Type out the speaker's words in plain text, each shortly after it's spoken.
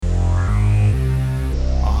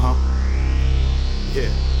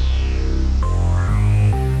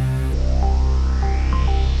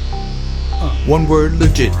One word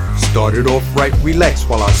legit, started off right, relax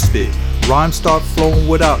while I spit. Rhymes start flowing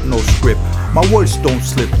without no script. My words don't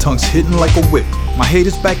slip, tongues hitting like a whip. My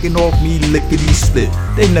haters backing off me lickety-split.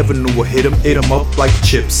 They never knew what hit 'em, ate 'em up like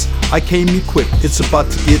chips. I came equipped, it's about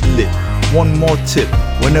to get lit. One more tip,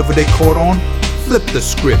 whenever they caught on, flip the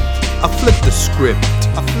script. I flip the script.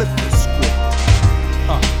 I flip the script.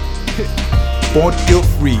 Born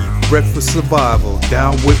guilt-free, bred for survival.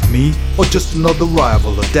 Down with me, or just another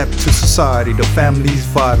rival. Adapt to society, the family's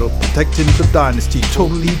vital. Protecting the dynasty,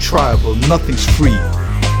 totally tribal. Nothing's free.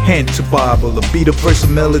 Hand to Bible, a beat, a verse, a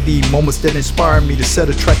melody. Moments that inspire me to set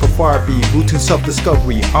a track of fire beat. Root in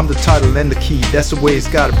self-discovery, I'm the title and the key. That's the way it's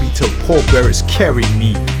gotta be till pallbearers carry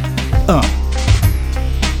me.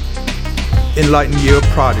 Enlightened year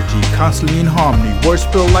prodigy, constantly in harmony. Words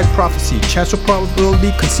spill like prophecy, chance or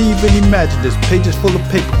probability. Conceive and imagine this. Pages full of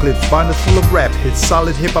paper clips, binders full of rap hits.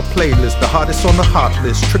 Solid hip-hop playlist, the hottest on the hot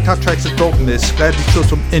list. Trick out tracks that don't miss, glad you showed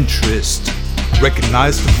some interest.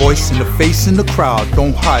 Recognize the voice and the face in the crowd.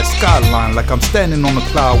 Don't hide skyline like I'm standing on a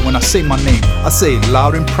cloud. When I say my name, I say it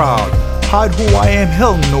loud and proud. Hide who I am,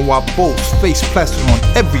 hell no, I boast. Face plastered on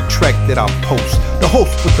every track that I post. The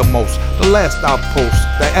host with the most, the last I post.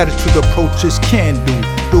 The attitude approach is can do.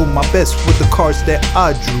 Doing my best with the cards that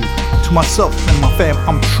I drew. To myself and my fam,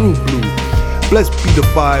 I'm true blue. Blessed be the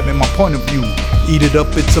vibe and my point of view. Eat it up,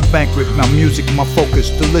 it's a banquet. My music, my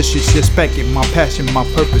focus, delicious, just spank it. My passion, my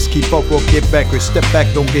purpose, keep up or get backwards. Step back,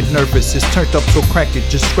 don't get nervous. It's turned up, so crank it.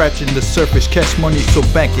 Just scratching the surface. Cash money, so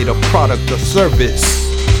bank it. A product, a service.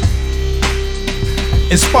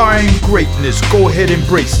 Inspiring greatness, go ahead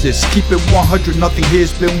embrace this. Keep it 100, nothing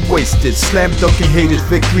here's been wasted. Slam dunking haters,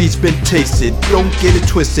 victory's been tasted. Don't get it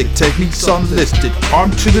twisted, techniques unlisted.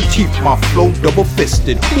 Armed to the teeth, my flow double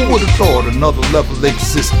fisted. Who would've thought another level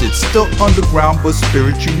existed? Still underground but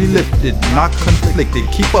spiritually lifted. Not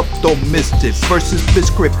conflicted, keep up, don't miss it. First is been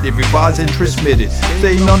scripted, revised and transmitted.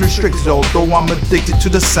 Staying unrestricted, although I'm addicted to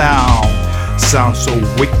the sound. Sounds so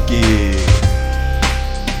wicked.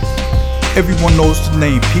 Everyone knows the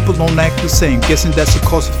name, people don't act the same. Guessing that's the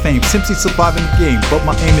cause of fame. Simply surviving the game, but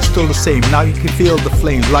my aim is still the same. Now you can feel the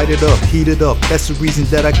flame, light it up, heat it up. That's the reason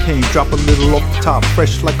that I came. Drop a little off the top,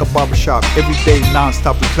 fresh like a barbershop. Every day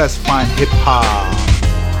non-stop, we classifying hip-hop.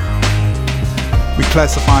 We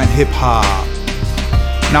classifying hip-hop.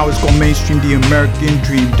 Now it's gone mainstream, the American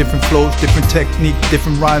dream. Different flows, different technique,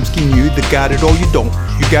 different rhyme scheme. You either got it or you don't.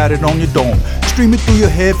 You got it on your dome. Stream it through your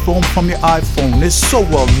headphone from your iPhone. It's so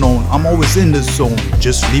well known, I'm always in the zone.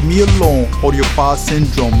 Just leave me alone, audiophile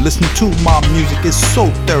syndrome. Listen to my music, it's so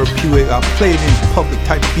therapeutic. I play it in public,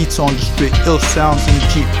 type beats on the street. Ill sounds in the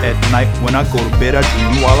Jeep at night. When I go to bed, I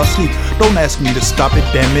dream while I sleep. Don't ask me to stop it,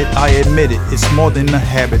 damn it, I admit it. It's more than a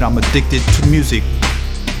habit, I'm addicted to music.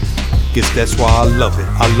 Guess that's why I love it,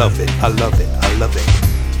 I love it, I love it, I love it.